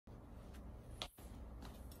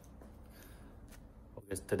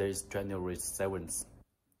Today is January 7th.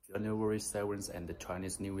 January 7th and the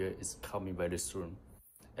Chinese New Year is coming very soon.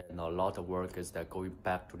 And a lot of workers are going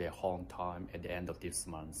back to their home time at the end of this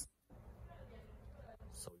month.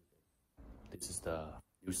 So this is the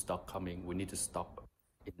new stock coming. We need to stock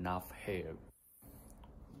enough hair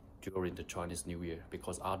during the Chinese New Year,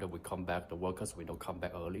 because after we come back, the workers, we don't come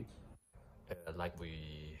back early like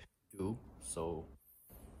we do. So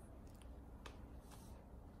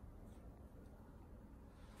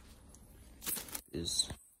this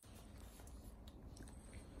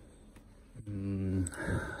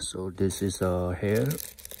is hair.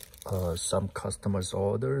 Some customers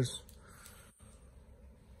orders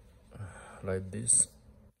like this.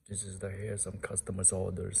 This is the hair some customers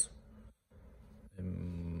orders.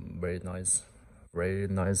 Very nice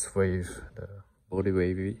wave, the body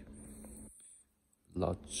wavy,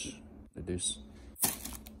 large like this.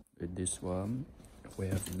 With this one we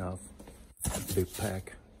have enough big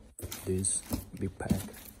pack. This big pack.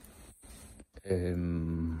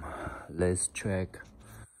 Let's check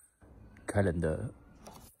calendar.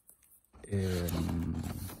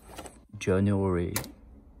 January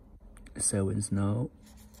 7th now,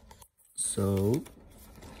 so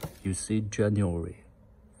you see January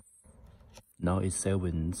now is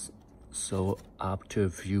 7th, so after a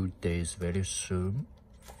few days, very soon,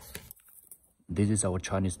 this is our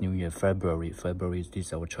Chinese New Year. February this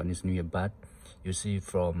is our Chinese New Year. But you see,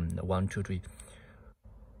 from 1, 2, 3,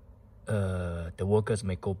 the workers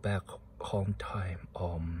may go back home time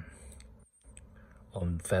on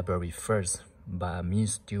February 1st, but me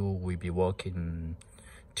still will be working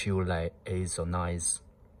till like 8th or 9th.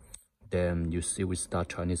 Then you see we start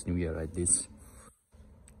Chinese New Year like this.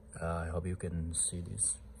 I hope you can see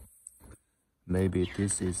this. Maybe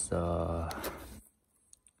this is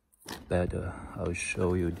better. I'll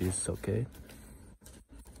show you this, okay?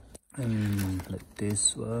 Like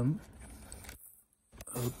this one.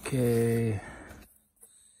 Okay,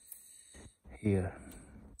 here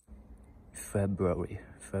February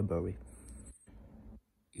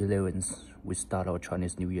 11th we start our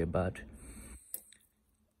Chinese New Year, but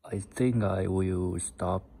I think I will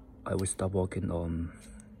stop working on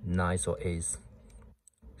 9th or 8th,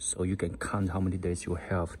 so you can count how many days you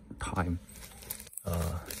have time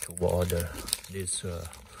to order. This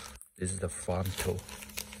is the farm tool.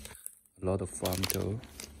 A lot of farm tool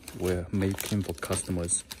we're making for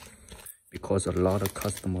customers, because a lot of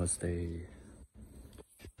customers they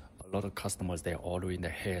are ordering the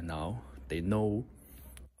hair now. They know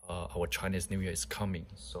our Chinese New Year is coming,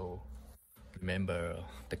 so remember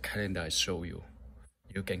the calendar I show you.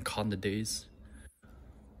 You can count the days,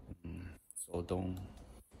 so don't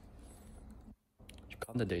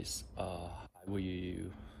count the days. I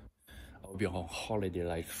will be on holiday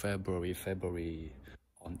like February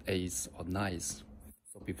on 8th or 9th.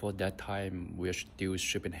 So before that time, we are still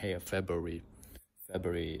shipping hair. February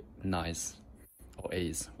 9th or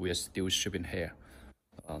 8th, we are still shipping hair.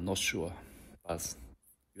 Not sure, but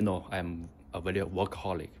you know, I'm a very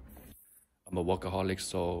workaholic. I'm a workaholic,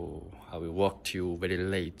 so I will work till very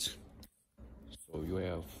late. So you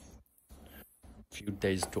have few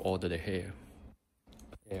days to order the hair.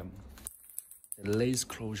 The lace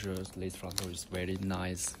closures, lace frontal is very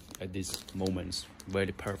nice at this moment.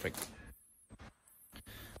 Very perfect.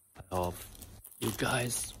 Of you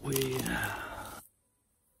guys, we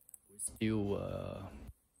still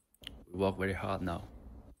we work very hard now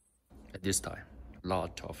at this time.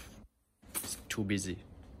 It's too busy.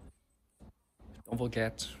 Don't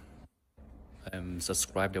forget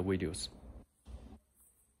subscribe the videos.